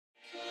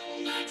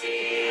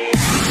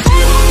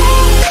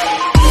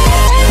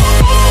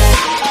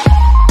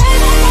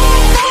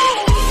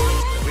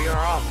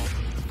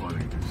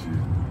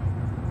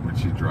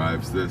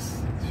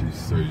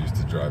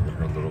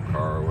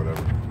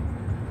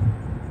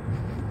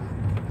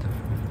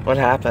What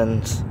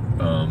happens?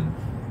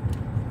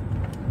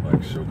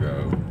 Like she'll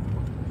go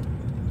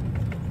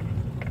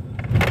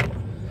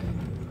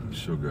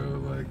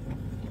like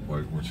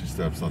when she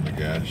steps on the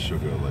gas, she'll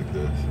go like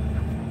this.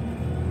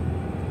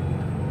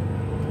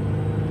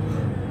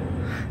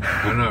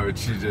 I don't know,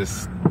 she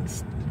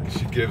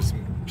gives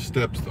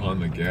steps on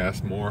the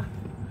gas more.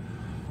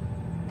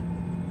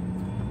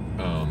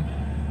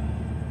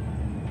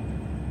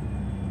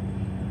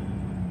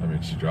 I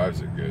mean, she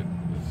drives it good.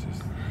 It's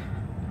just.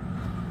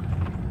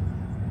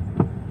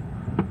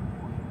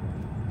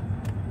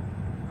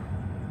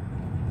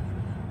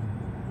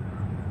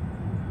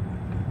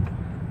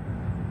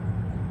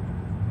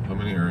 How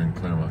many are in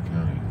Claremont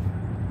County?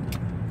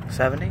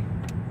 70?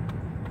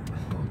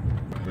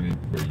 How many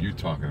are you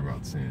talking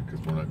about seeing?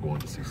 Because we're not going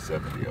to see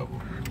 70 of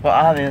them. Well,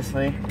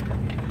 obviously.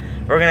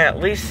 We're gonna at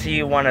least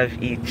see one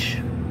of each.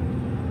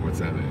 What's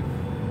that mean?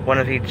 One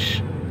of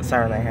each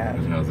siren they have.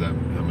 And how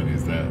many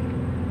is that?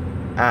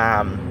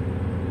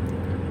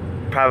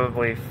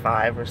 Probably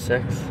 5 or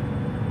 6. Is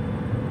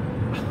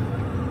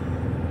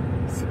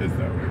that with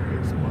a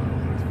big smile on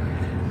his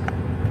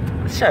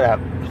face? Shut up.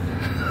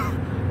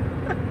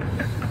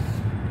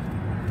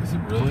 Is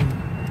it really?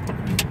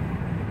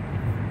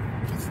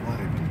 It's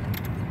live.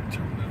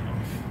 Turn it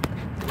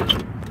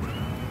off.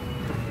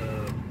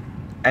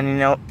 And you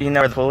know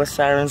where the police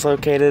siren's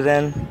located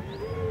in?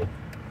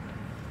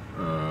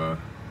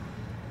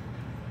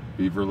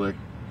 Beaverlick?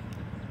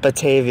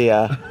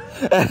 Batavia.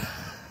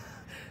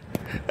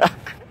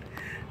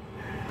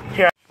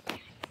 Here.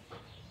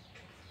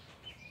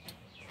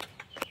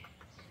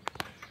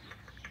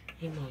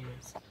 Hey,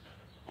 mamas.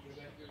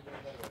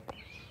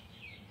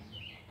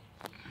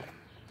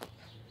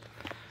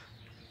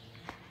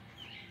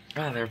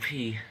 Oh, their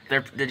pee.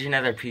 Did you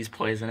know their pee's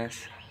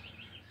poisonous?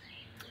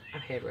 I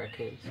hate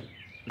raccoons.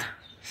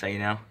 So you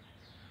know?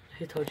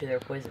 Who told you they're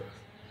poisonous?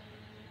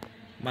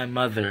 My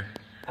mother.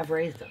 I've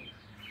raised them.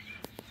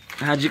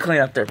 How'd you clean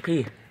up their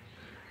pee?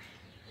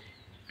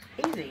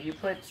 Easy. You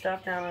put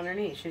stuff down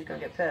underneath. She's gonna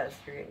get pissed.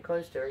 You're getting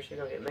close to her. She's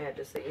gonna get mad,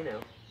 just so you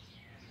know.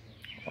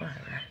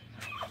 Whatever.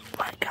 Oh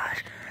my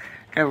gosh.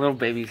 Her little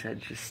baby's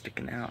head's just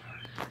sticking out.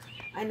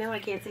 I know I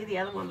can't see the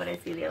other one, but I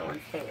see the other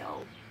one's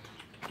tail.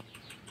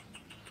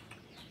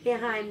 Yeah,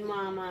 hi,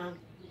 Mama.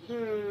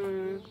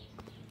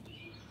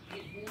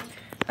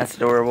 That's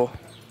adorable.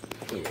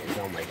 It is.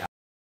 Oh my god.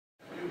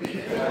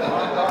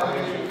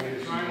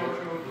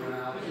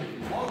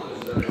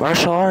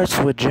 Martial arts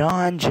with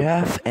John,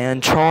 Jeff,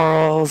 and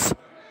Charles.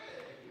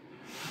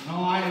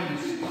 No, I didn't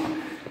stop.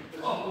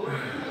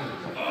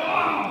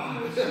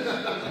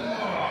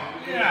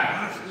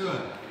 Yeah, that's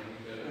good.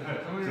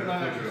 Tell me you're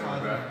not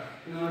exercising.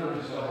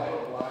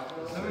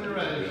 Tell me you're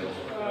ready.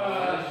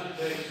 She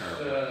takes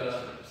something else,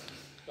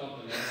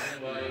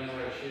 but you know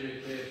where she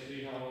see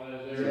how it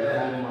is there.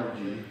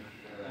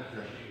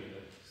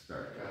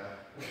 Start.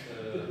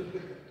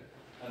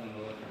 I don't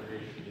know what the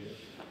reason is.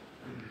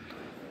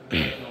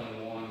 There's only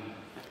one.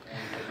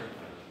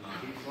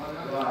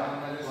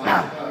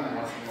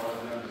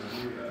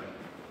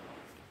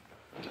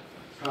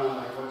 Kind of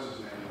like, what's his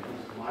name?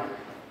 Mike?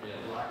 Yeah.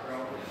 Black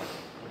Belt?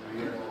 And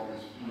he had all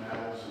these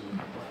medals and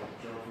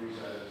trophies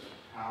at his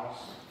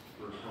house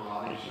for his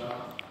karate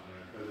stuff.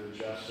 But then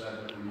Jeff said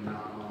that when you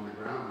knock him on the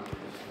ground,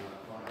 it's not a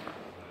fight.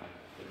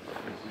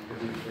 It's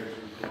because he's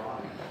fixing karate,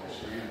 all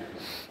standing.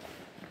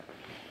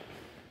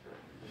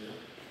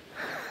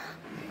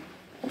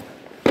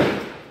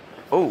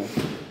 Oh.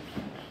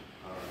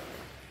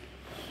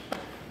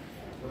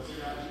 What's the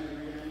guy's name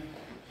again?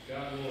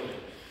 Scott Lloyd.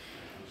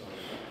 I'm sorry.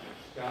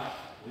 Scott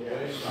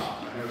Yeah,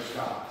 Scott. I know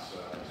Scott, so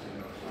I was going to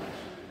know his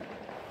last name.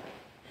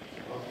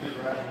 Well,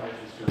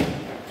 congratulations to him.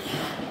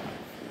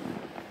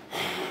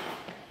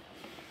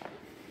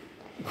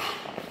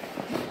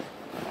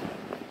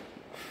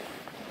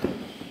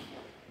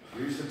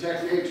 Use the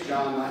techniques,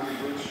 John, not your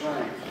brute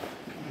strength.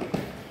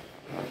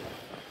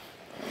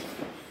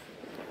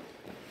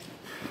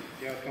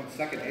 Yeah, come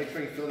second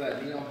apron, feel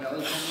that knee on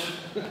belly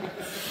coming?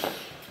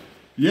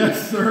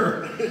 Yes,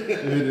 sir. It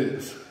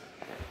is.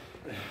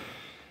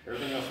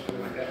 Everything else will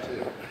be like that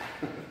too.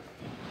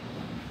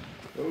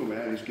 Oh,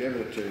 man, he's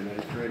giving it to you. Now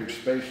he's creating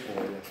space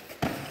for you.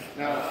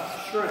 Now,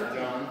 shrimp,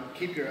 John.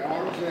 Keep your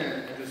arms in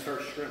and just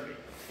start shrimping.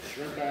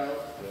 Shrimp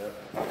out. Yep.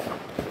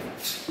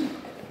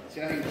 See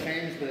how you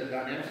change the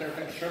dynamics of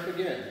everything? Shrimp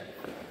again.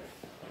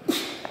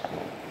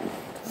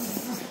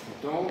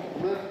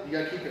 Don't lift. You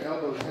gotta keep your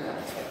elbows in.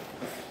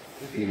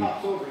 If he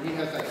hops over, he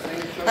has that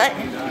same choke on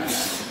his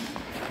eyes.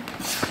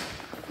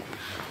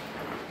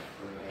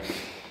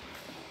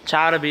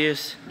 Child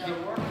abuse.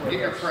 Get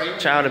your praying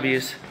Child hands.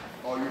 abuse.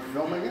 Oh, you're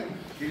filming it?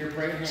 Get your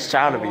praying hands. It's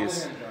child Hold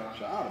abuse. the hand, Josh.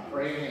 Child abuse.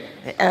 Praying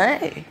hands.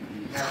 Hey.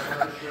 Now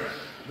start shrimp.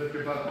 Lift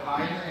your butt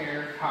high in the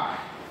air, high.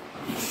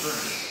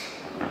 Shrimp.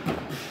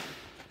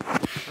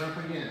 Shrimp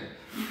again.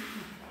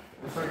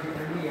 Just like your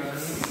knee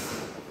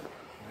underneath.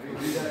 You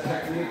do that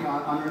technique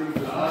underneath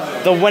his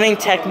leg. The winning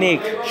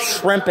technique,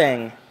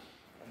 shrimping.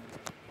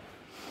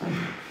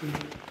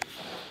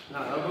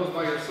 Now elbows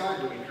by your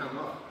side when you come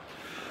up.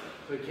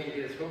 So you can't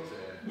get his hooks in.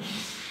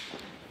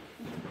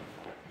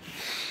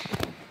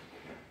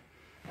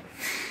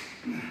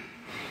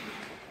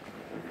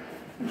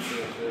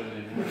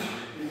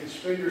 You can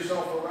spin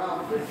yourself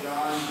around, Big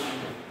John.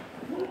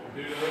 Do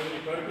the hokey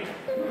pokey?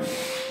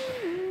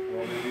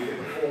 Well, if you get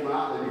the full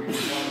mount, then you can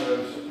use one of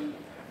those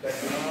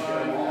techniques to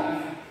get them off.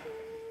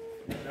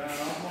 Down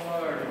awful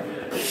hard to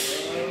get.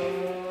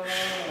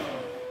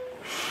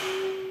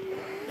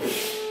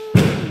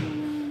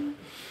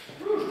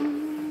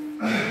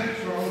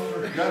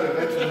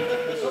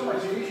 It's so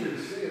much easier to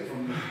see it from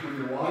when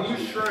you're When watching.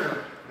 you shrimp,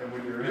 than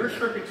when you're you're in.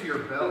 shrimping to your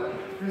belly.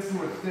 There's so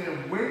much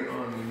damn weight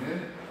on me, man.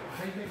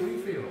 How do you think we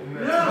feel?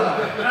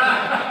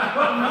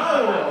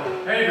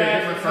 Hey, man,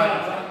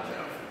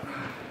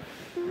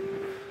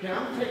 Okay,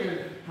 I'm taking a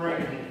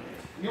frame hand.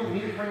 You don't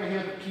need to bring a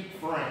hand to keep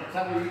frames.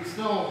 That way you can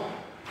still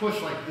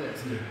push like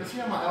this. But see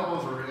how my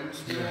elbows are in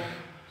still?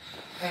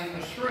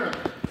 And the shrimp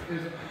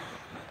is,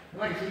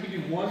 like I said, you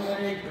can do one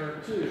leg or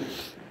two.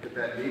 Get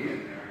that knee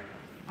in there.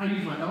 I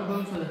use my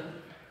elbows to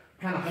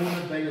kind of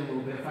hold the bait a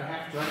little bit if I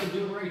have to. I can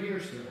do it right here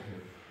still.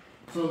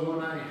 So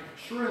when I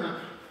shrimp,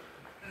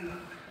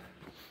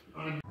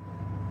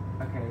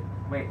 Okay,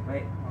 wait,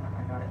 hold on,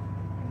 I got it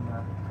in the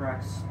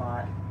correct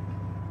spot.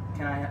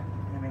 Can I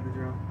make the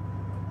drill?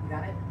 You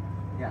got it?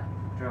 Yeah,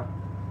 drill.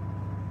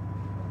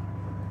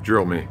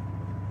 Drill me.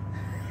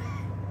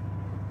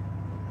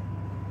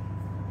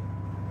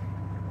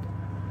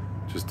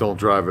 Just don't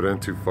drive it in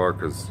too far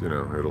because, you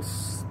know, it'll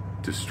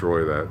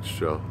destroy that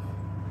shell.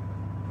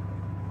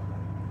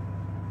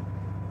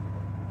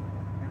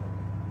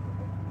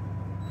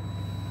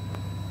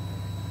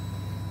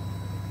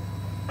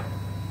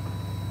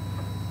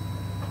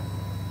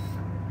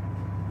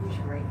 Use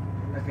your right.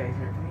 Okay,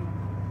 here,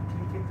 can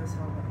you keep this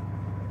helmet?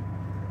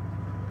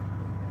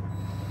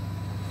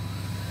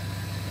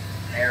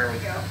 There we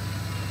go.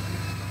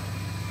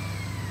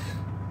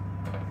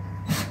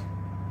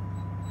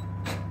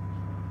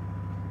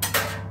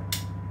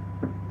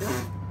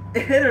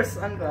 It hit her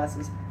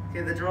sunglasses.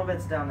 Okay, the drill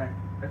bit's down there.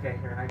 Okay,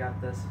 here, I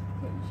got this.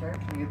 Yeah, you sure?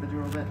 Can you get the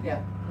drill bit?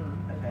 Yeah.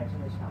 Okay.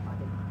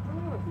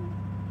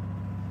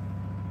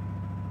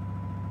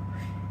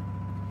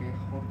 Okay,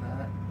 hold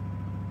that.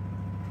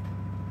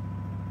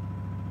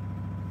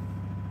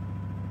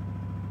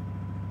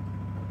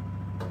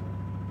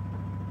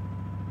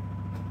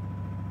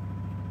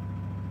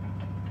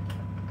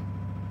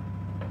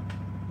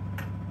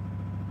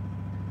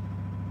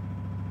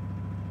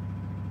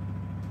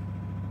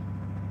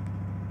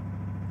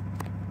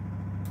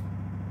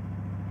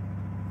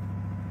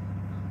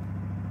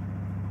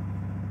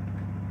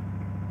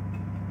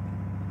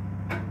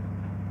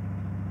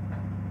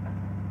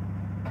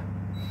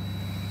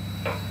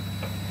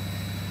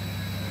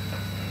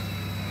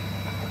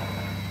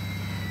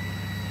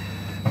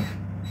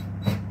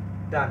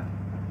 Done.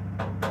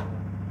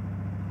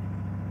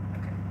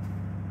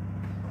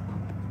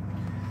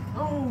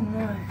 Oh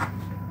my.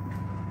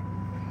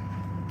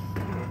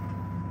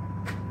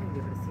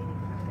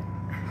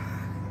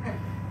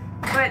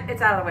 But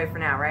it's out of the way for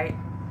now, right?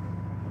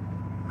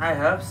 Hi,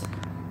 Hubs.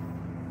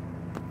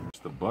 It's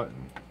the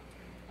button.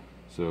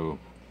 So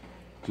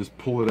just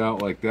pull it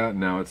out like that.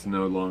 Now it's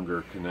no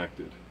longer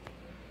connected.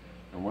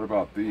 And what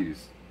about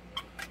these?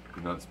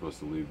 You're not supposed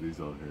to leave these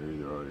on here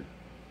either, are you?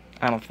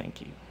 I don't think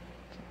you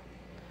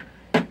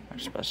are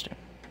supposed to.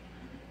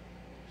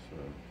 So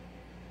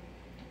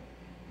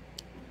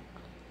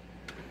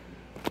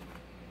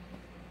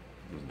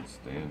doesn't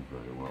stand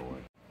very well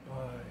like.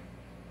 Why?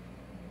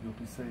 You'll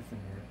be safe in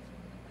here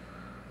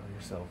by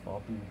yourself.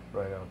 I'll be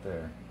right out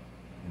there.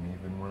 And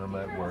even when I'm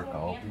at work,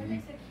 I'll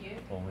be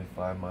only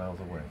 5 miles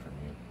away from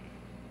you.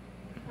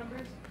 You'll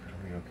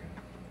be okay.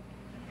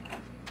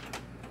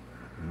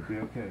 You'll be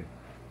okay.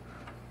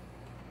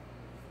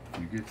 If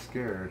you get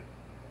scared,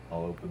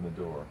 I'll open the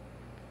door.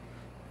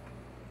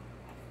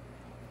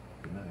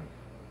 Good night.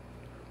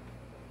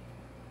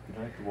 Good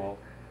night, DeWalt.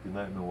 Good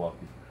night,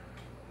 Milwaukee.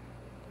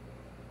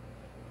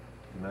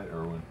 Good night,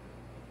 Irwin.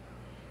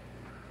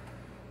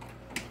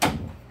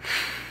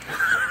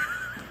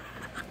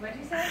 What'd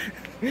you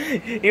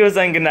say? He was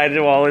saying goodnight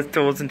to all his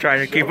tools and trying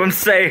to keep him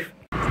safe.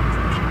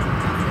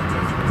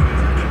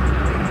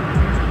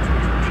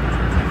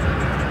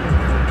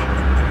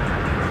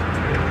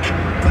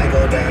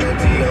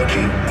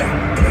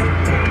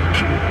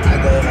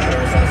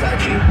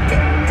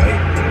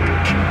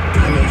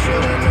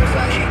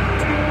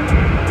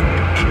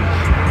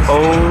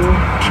 Oh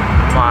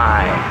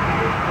my.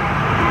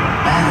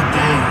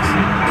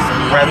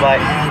 Red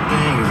light.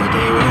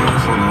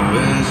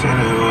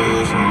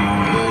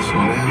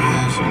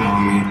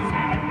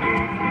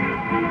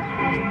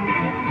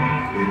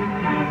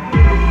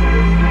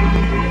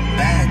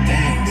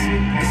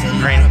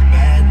 Green.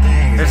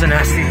 There's an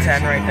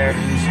SC10 right there.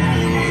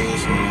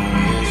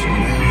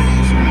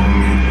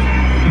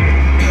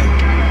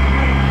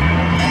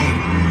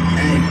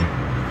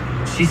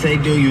 She say,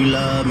 do you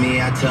love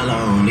me? I tell her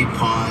only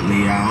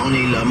partly. I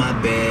only love my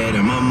bed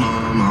and my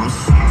mom. I'm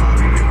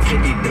sorry.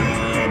 50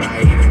 dub,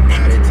 I even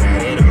got it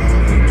tatted on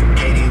me.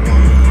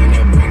 81,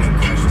 they'll bring the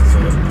questions to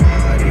the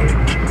party.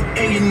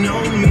 And you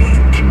know me.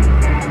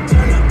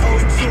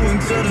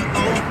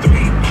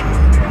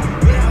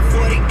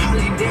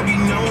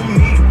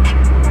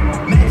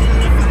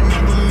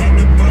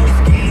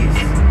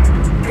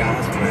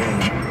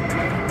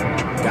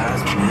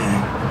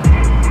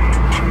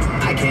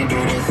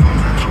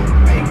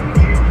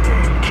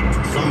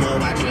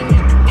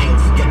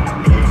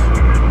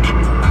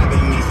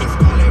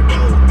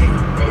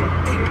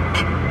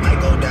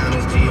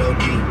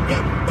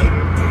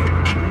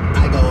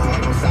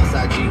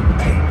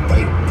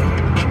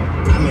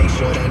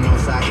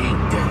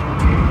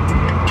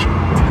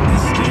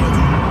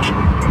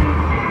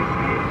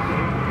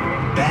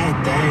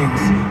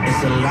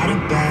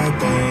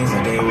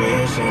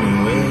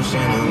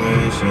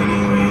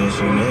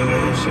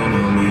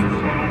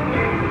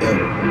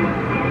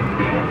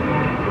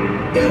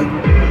 Yeah.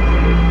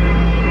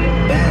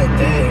 Bad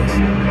things.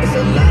 It's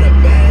a lot of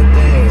bad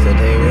things that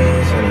they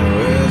wish and I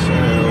wish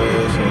and I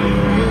wish and I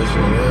wish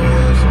and I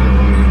wish on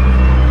me.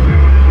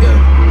 Yeah.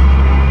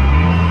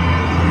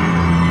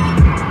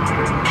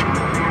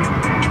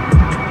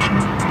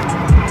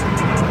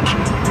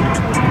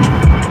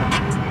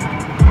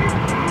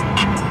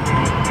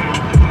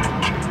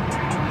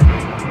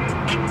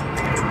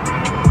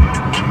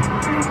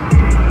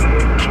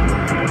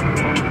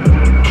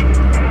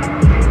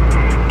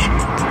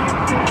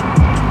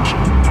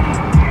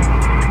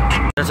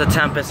 There's a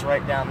Tempest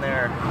right down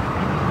there.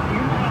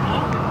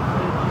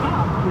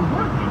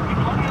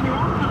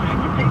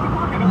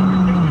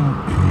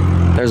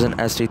 There's an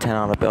SD10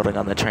 on a building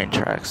on the train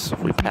tracks.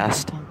 We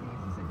passed.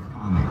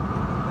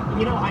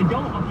 You know, I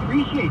don't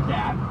appreciate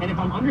that, and if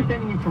I'm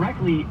understanding you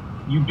correctly,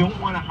 you don't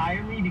want to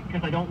hire me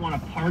because I don't want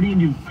to party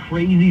and do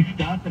crazy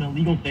stuff and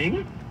illegal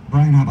things?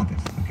 Brian, how about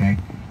this, okay?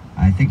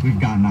 I think we've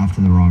gotten off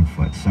to the wrong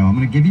foot, so I'm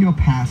going to give you a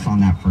pass on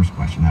that first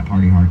question, that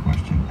party hard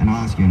question, and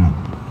I'll ask you another.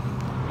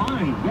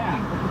 Fine, yeah,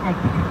 what's the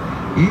question? Okay.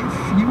 If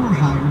you were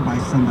hired by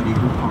somebody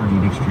who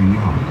partied extremely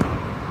hard,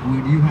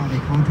 would you have a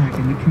contact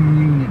in the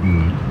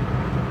community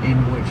in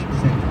which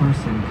said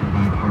person could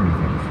buy party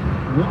favors?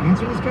 We'll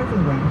answer this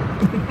carefully,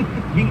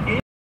 Brian.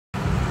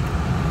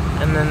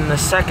 And then the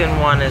second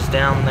one is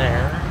down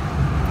there.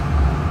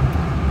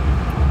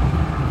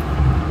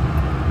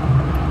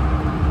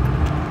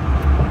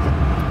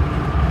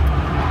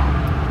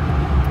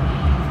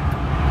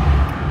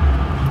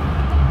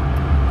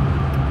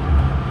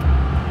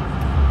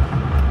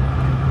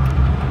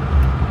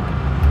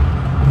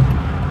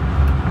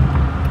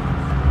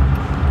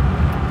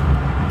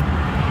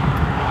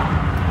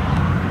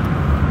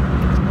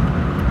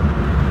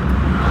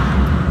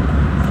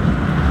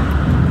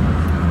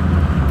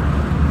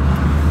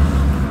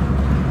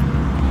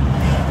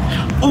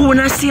 Oh, an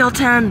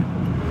STL-10!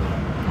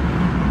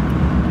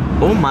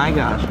 Oh my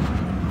gosh.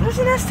 There's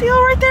an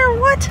STL right there,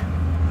 what? I'll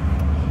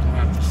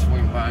have to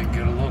swing by and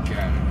get a look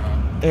at it, huh?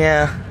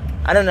 Yeah.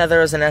 I didn't know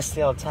there was an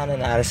STL-10 in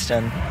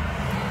Addiston.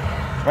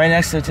 Right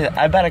next to it,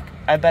 I bet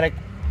it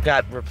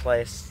got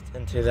replaced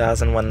in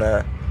 2000 when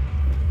the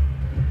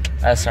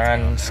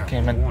SRNs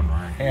came in.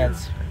 Yeah,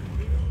 it's...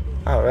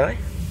 Oh, really?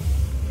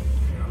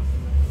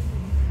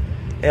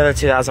 Yeah, the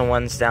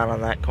 2001's down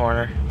on that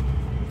corner.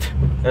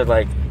 They're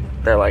like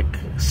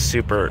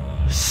super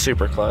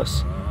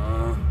close.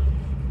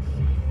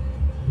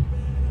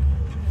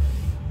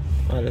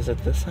 What is it,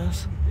 this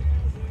house?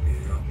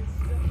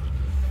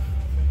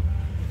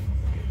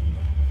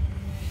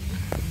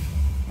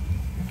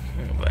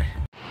 Oh boy.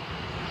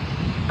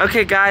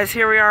 Okay guys,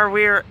 here we are.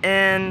 We're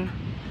in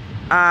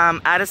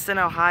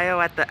Addiston, Ohio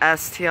at the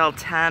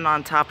STL-10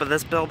 on top of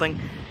this building.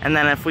 And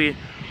then if we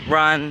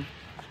run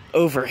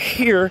over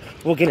here,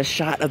 we'll get a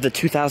shot of the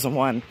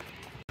 2001.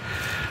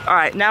 All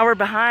right, now we're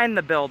behind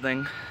the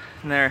building.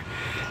 And there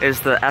is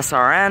the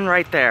SRN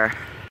right there.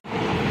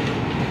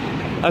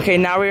 Okay,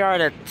 now we are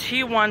at a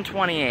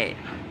T128.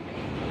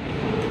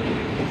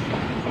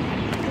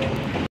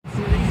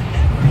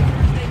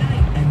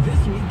 And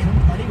this week, come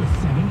party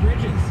with 7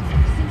 Bridges.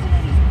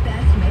 Cincinnati's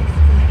best mix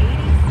from the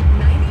 80s,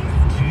 90s,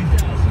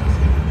 2000s.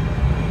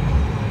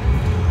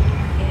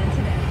 And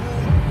today.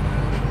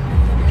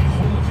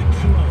 Home of the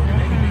 2-hour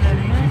Mega Mix at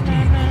 8:15.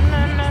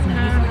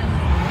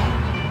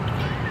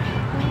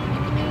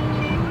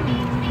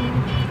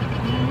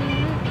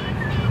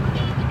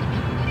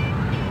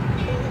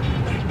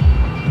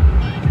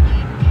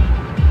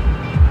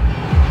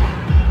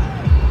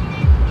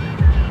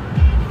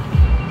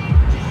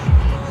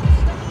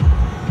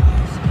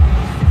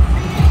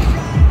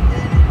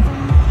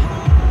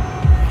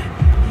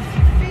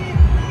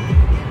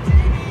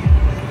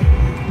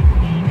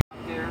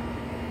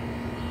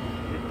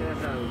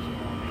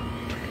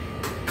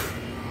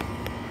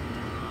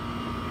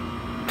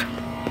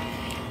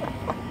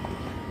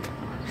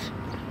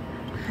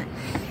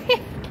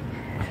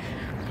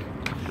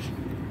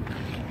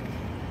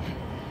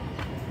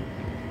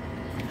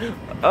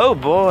 Oh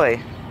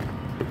boy.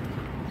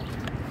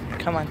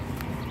 Come on.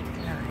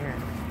 Get out here.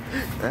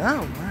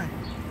 Oh my.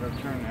 Go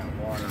turn that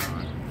water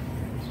on.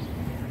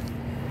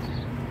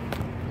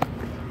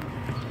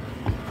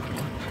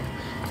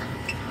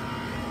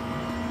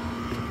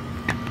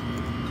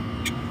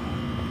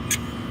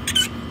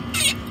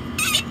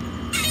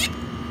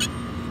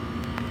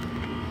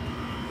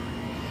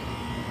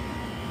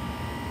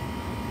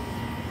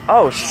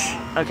 Oh,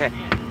 okay.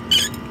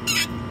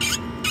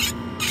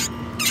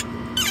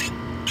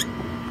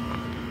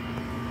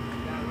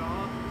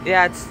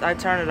 Yeah, I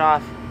turned it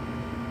off.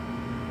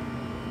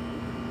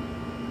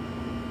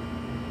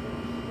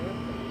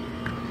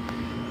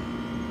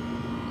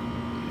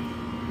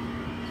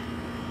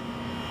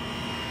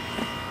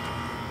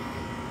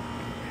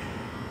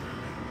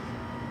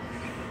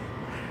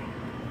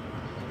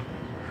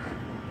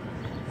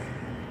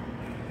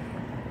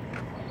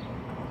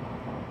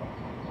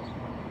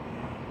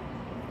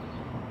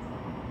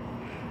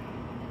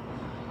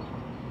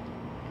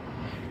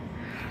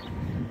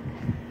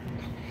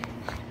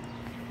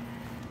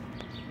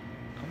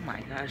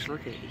 gosh,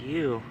 look at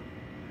you.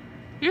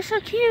 You're so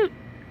cute.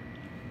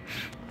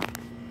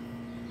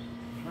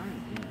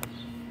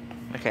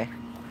 Okay.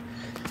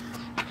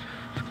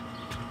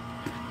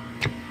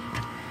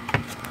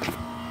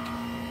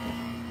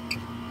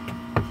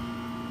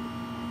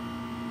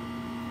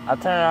 I'll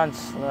turn it on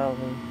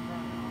slowly.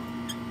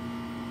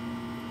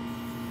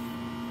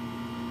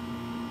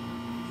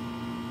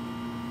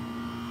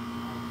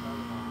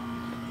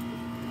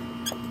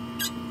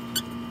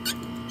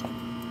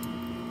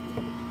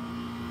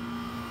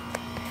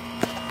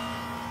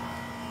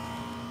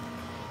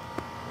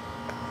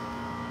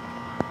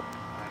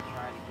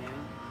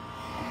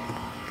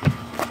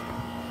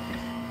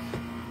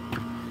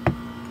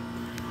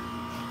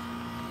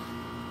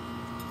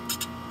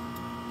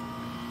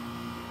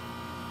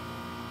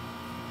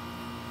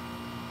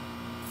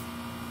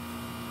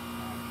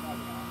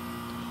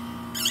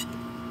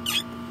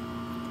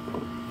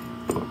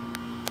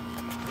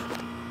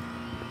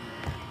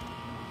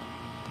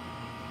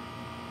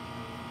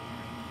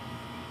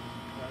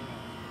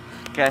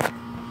 Okay.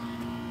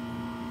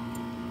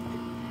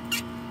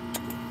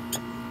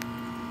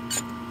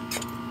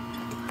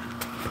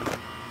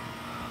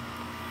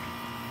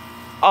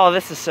 Oh,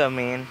 this is so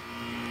mean.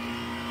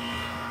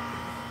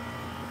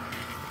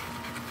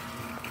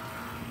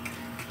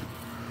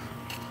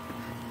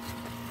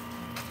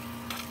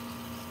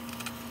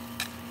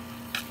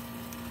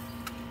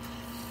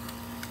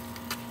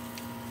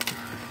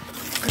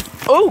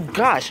 Oh,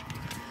 gosh.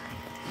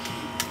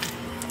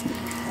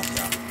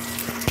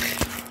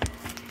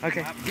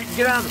 Okay.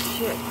 Get out of the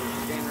shit. You're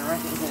standing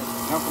right there.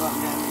 Knuckle up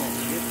and down that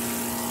shit.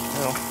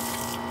 Oh.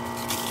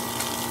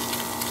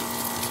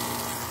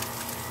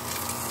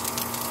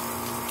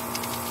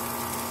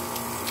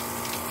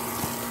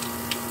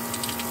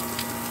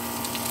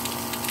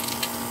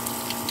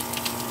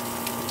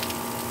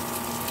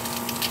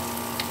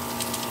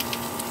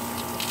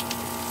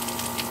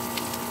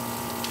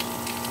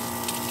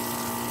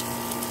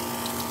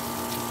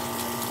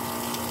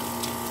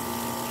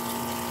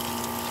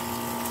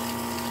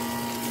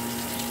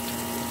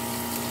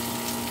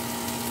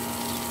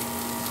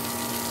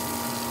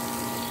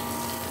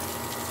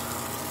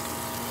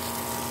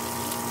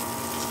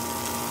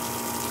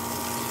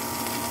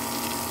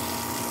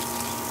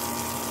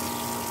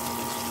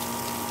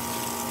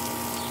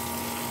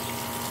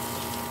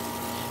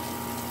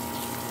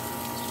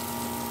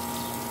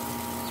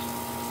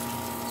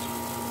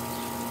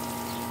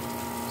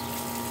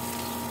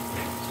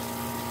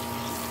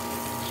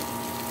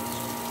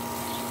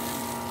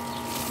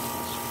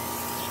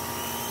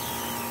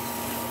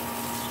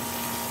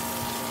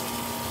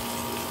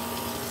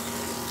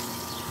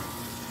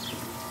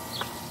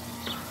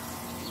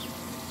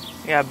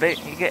 Yeah, big.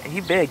 He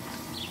big.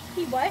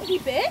 He what? He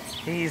big?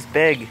 He's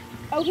big.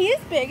 Oh, he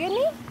is big, isn't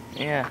he?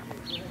 Yeah.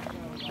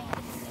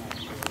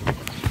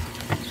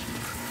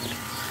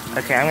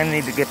 Okay, I'm gonna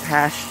need to get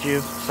past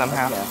you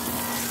somehow. Okay.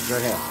 Go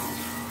ahead.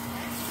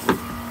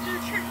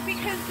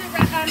 Because the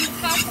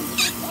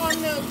possum's on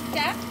the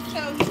deck, so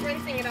he's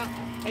rinsing it up.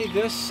 Hey,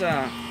 this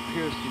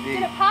appears to be.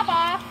 Did it pop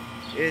off?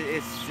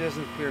 It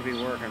doesn't appear to be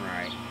working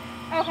right.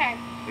 Okay.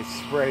 It's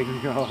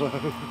spraying all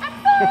over.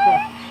 I'm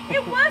sorry.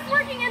 It was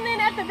working, and then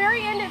at the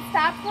very end it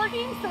stopped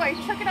working, so I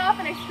took it off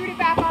and I screwed it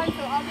back on,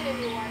 so I'll get a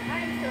new one. I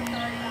am so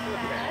sorry about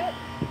that.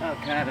 Oh,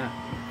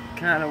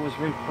 kind of was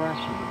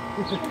refreshing.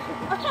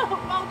 Oh,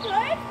 well,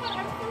 good, but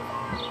I'm so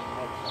sorry.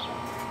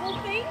 Well,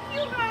 thank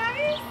you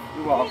guys.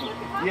 You're welcome.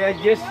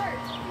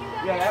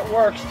 Yeah, that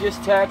works.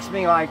 Just text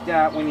me like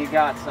that when you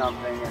got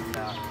something, and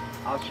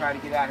I'll try to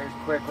get out here as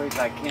quickly as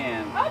I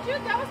can. Oh,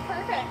 dude, that was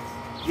perfect.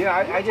 Yeah,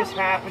 I just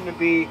happened to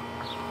be.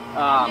 This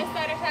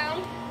side of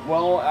town?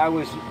 Well,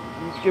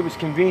 it was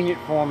convenient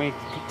for me,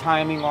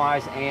 timing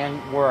wise, and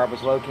where I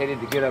was located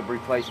to get a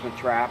replacement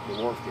trap. It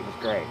worked. It was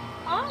great.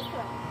 Awesome.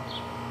 All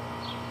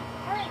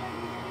right, ready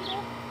to do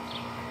this?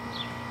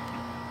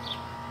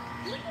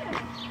 Look at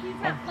him. He's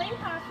got play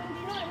possum. Do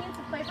you know what it means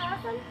to play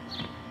possum?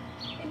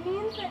 It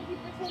means that he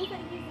pretends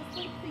that he's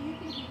asleep so you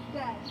think he's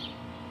dead.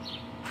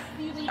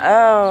 Do you leave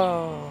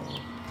Oh.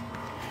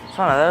 It's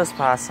one of those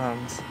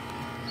possums.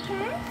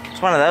 Hmm?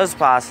 It's one of those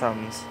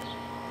possums.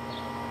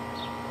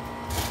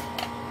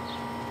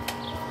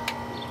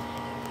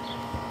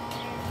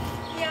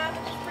 Yeah,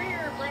 but the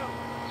sprayer broke.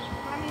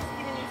 Mom needs to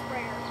get a new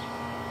sprayer.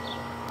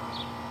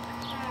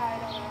 I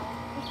don't know.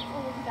 It's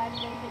old and Daddy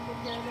didn't take good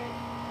care of it.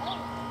 Oh,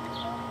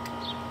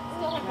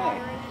 still have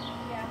water in it.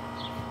 Yeah.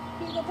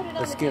 Can you go put it on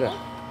Let's the get table?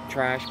 a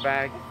trash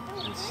bag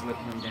and slip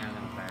them down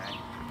in a bag.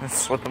 Let's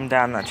slip them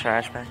down in that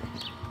trash bag.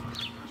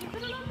 Did you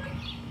put it on there?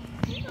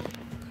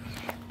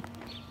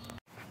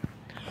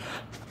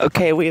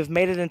 Okay, we have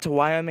made it into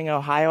Wyoming,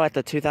 Ohio at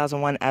the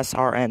 2001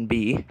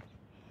 SRNB.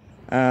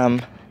 I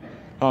don't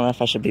know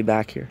if I should be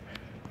back here,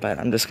 but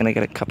I'm just gonna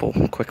get a couple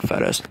quick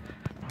photos.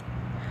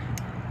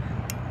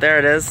 There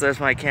it is. There's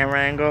my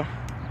camera angle.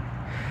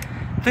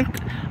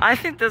 I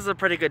think this is a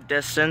pretty good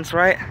distance,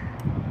 right?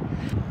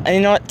 And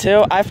you know what,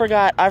 too? I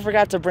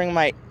forgot to bring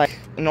my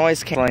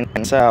noise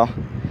canceling, so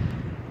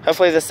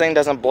hopefully this thing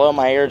doesn't blow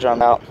my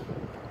eardrum out.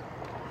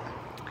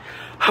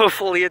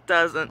 Hopefully it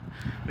doesn't,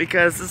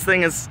 because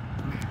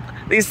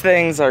these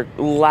things are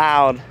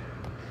loud,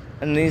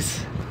 and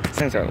these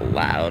things are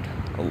loud,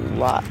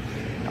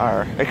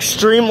 are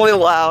extremely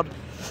loud,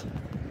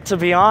 to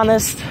be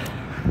honest.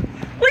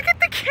 Look at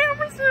the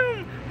camera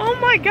zoom, oh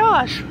my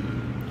gosh.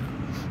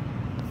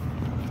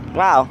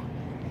 Wow.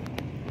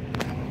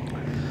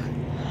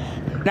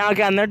 Now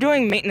again, they're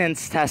doing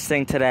maintenance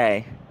testing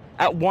today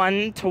at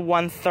 1 to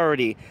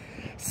 1:30.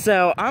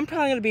 So I'm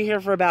probably gonna be here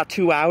for about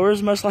 2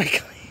 hours, most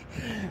likely.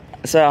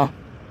 So,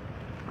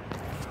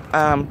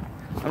 I'm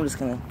just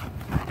gonna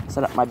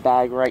set up my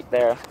bag right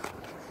there.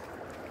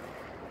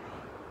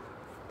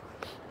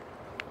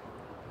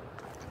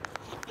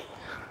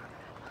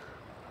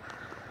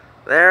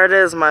 There it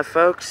is, my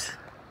folks.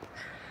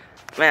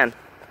 Man.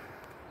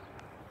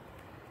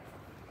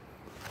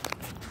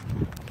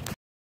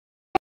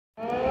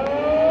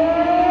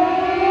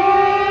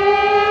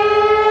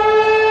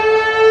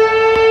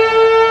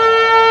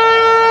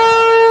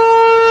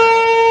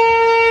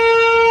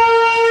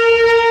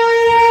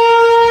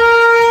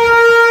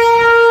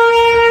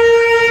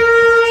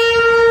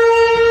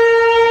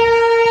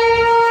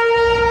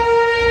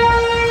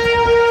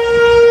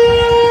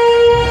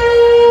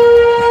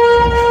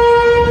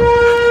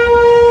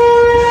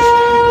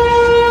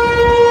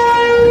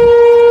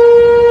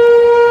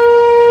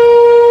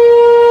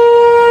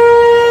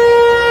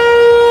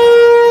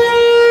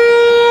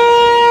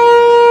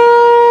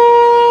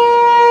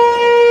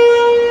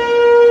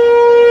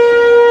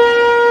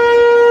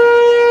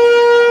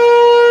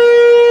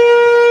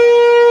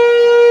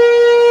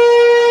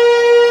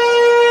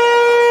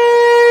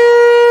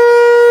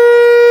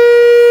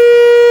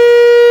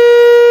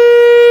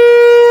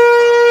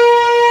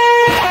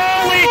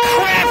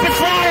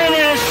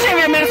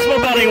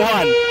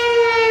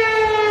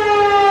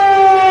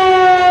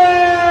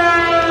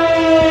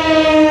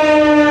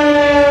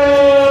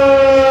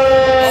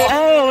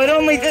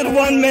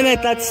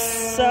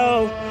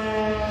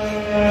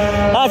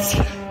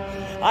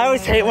 I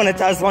always hate when it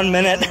does 1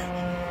 minute.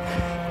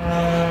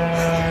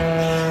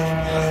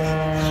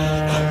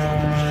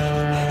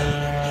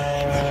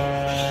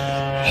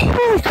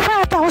 Holy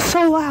crap, that was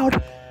so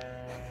loud.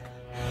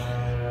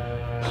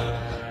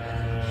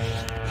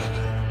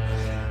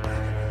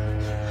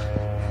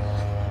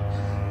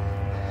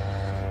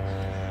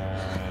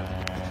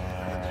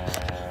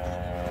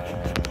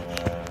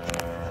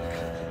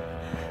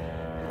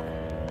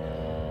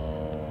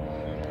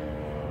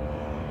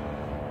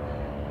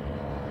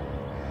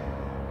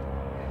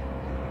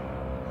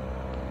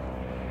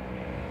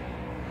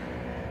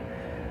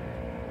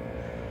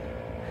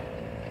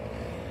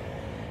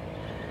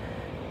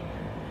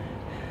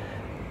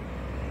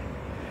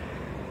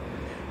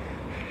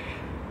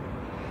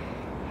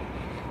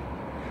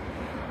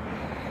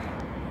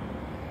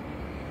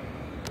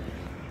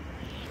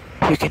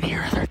 You can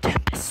hear other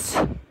tempests.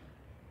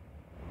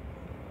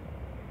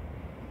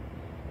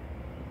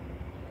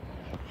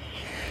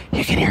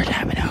 You can hear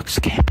Diamond Oaks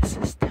Camp.